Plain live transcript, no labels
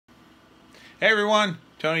Hey everyone,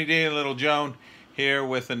 Tony D and Little Joan here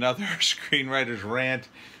with another Screenwriter's Rant.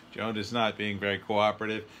 Joan is not being very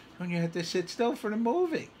cooperative. Joan, you have to sit still for the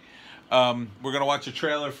movie. We're going to watch a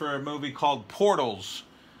trailer for a movie called Portals.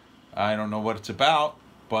 I don't know what it's about,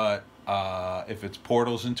 but if it's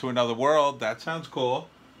portals into another world, that sounds cool.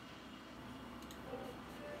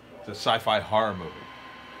 It's a sci-fi horror movie.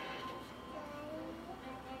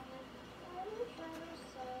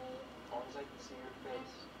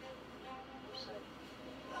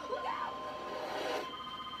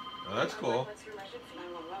 Oh, that's cool. What's your emergency?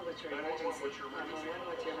 911, what's your emergency? 911,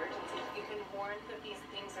 what's your emergency? You can warn that these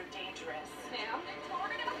things are dangerous. Ma'am,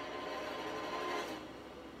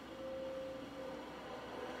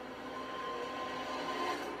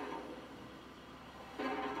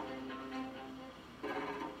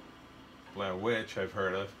 Blair Witch, I've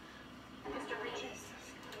heard of. Mr. Regis.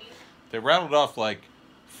 They rattled off like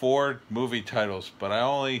 4 movie titles, but I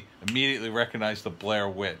only immediately recognized the Blair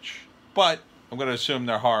Witch. But I'm going to assume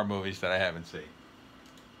they're horror movies that I haven't seen.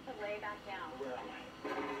 Lay back down.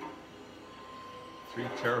 3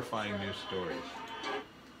 terrifying new stories.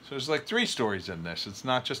 So there's like 3 stories in this. It's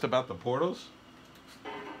not just about the portals.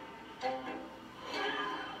 The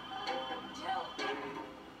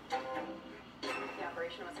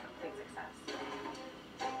operation was a complete success. Do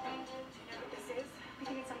you know what this is? We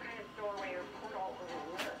think it's some kind of doorway or portal.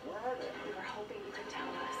 Where are they? We were hoping you could tell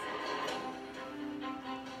us.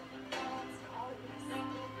 It's calling us.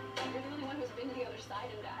 You're the only one who's been to the other side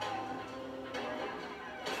and back.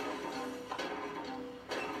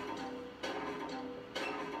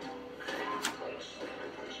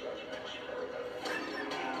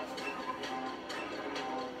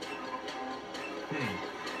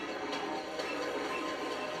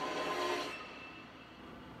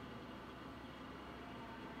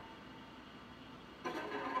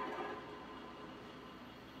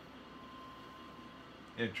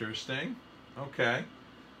 Interesting. Okay. Is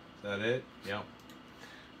that it? Yep.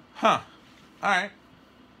 Huh. Alright.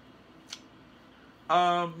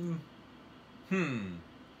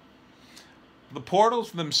 The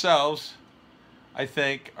portals themselves, I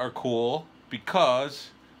think, are cool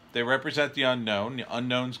because they represent the unknown. The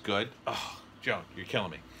unknown's good. Oh, Joan, you're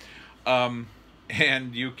killing me.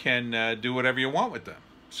 And you can do whatever you want with them.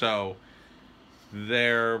 So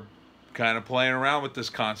they're kind of playing around with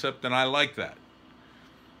this concept, and I like that.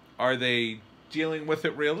 Are they dealing with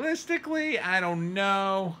it realistically? I don't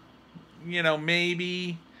know. You know,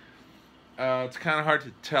 maybe. It's kind of hard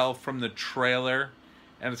to tell from the trailer,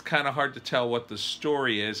 and it's kind of hard to tell what the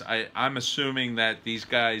story is. I'm assuming that these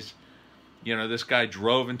guys, you know, this guy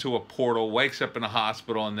drove into a portal, wakes up in a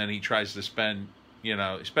hospital, and then he tries to spend, you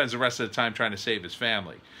know, he spends the rest of the time trying to save his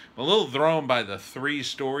family. I'm a little thrown by the 3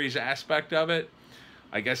 stories aspect of it.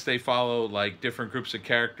 I guess they follow like different groups of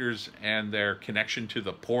characters and their connection to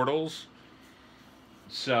the portals.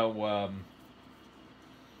 So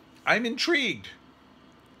I'm intrigued.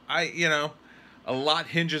 You know, a lot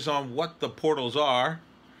hinges on what the portals are.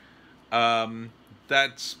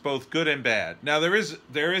 That's both good and bad. Now there is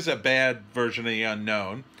a bad version of the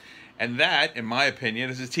unknown, and that, in my opinion,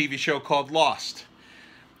 is a TV show called Lost.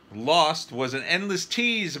 Lost was an endless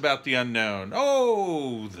tease about the unknown.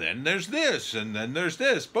 Oh, then there's this, and then there's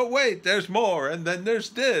this. But wait, there's more, and then there's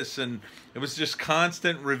this. And it was just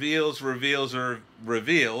constant reveals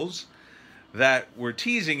that were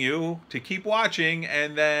teasing you to keep watching.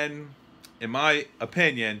 And then, in my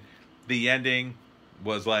opinion, the ending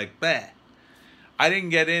was like, bleh. I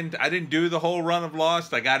didn't do the whole run of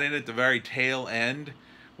Lost. I got in at the very tail end,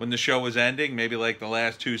 when the show was ending, maybe like the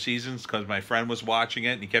last 2 seasons, because my friend was watching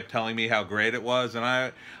it and he kept telling me how great it was, and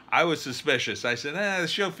I was suspicious. I said, the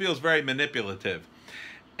show feels very manipulative.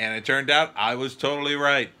 And it turned out I was totally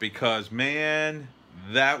right, because, man,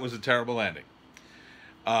 that was a terrible ending,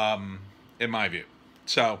 in my view.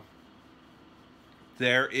 So,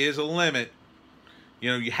 there is a limit. You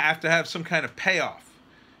know, you have to have some kind of payoff.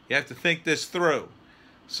 You have to think this through.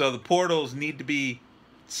 So the portals need to be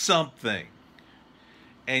something.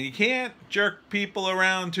 And you can't jerk people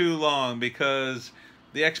around too long, because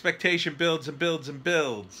the expectation builds and builds and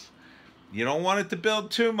builds. You don't want it to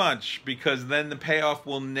build too much, because then the payoff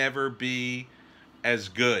will never be as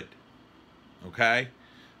good. Okay?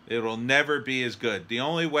 It will never be as good. The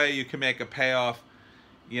only way you can make a payoff,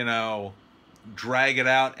 you know, drag it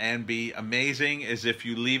out and be amazing, is if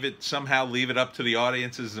you somehow leave it up to the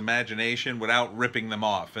audience's imagination without ripping them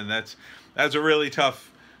off. And that's a really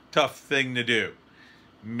tough thing to do.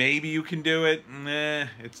 Maybe you can do it.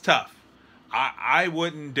 It's tough. I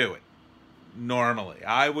wouldn't do it normally.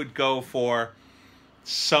 I would go for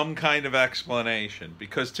some kind of explanation,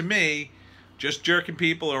 because to me, just jerking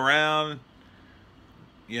people around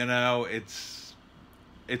You know, it's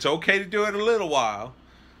okay to do it a little while,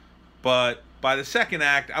 but by the second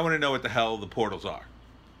act, I want to know what the hell the portals are.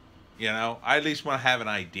 You know, I at least want to have an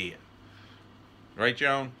idea. Right,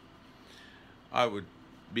 Joan? I would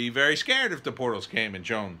be very scared if the portals came and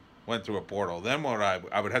Joan went through a portal. Then what?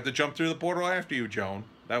 I would have to jump through the portal after you, Joan.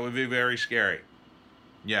 That would be very scary.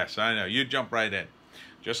 Yes, I know. You'd jump right in.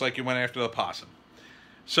 Just like you went after the possum.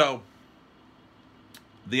 So,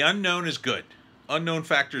 the unknown is good. Unknown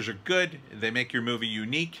factors are good. They make your movie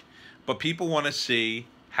unique. But people want to see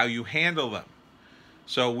how you handle them.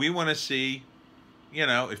 So we want to see, you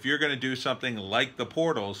know, if you're going to do something like the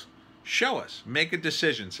portals, show us. Make a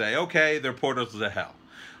decision. Say, okay, they're portals to hell.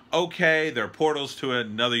 Okay, they're portals to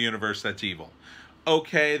another universe that's evil.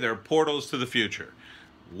 Okay, they're portals to the future.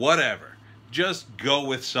 Whatever. Just go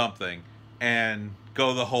with something and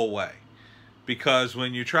go the whole way. Because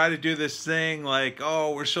when you try to do this thing like,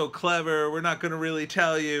 oh, we're so clever, we're not going to really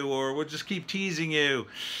tell you, or we'll just keep teasing you,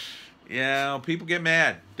 you know, people get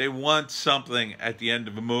mad. They want something at the end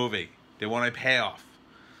of a movie. They want a payoff.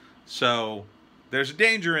 So there's a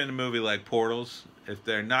danger in a movie like Portals. If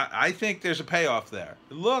they're not, I think there's a payoff there.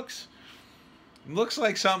 It looks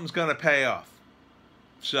like something's going to pay off.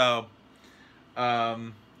 So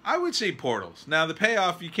I would see Portals. Now, the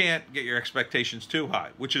payoff, you can't get your expectations too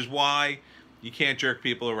high, which is why you can't jerk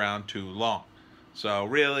people around too long. So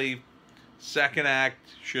really, second act,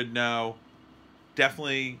 should know.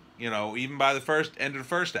 Definitely, you know, even by the end of the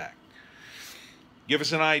first act. Give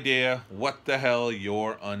us an idea what the hell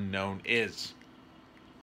your unknown is.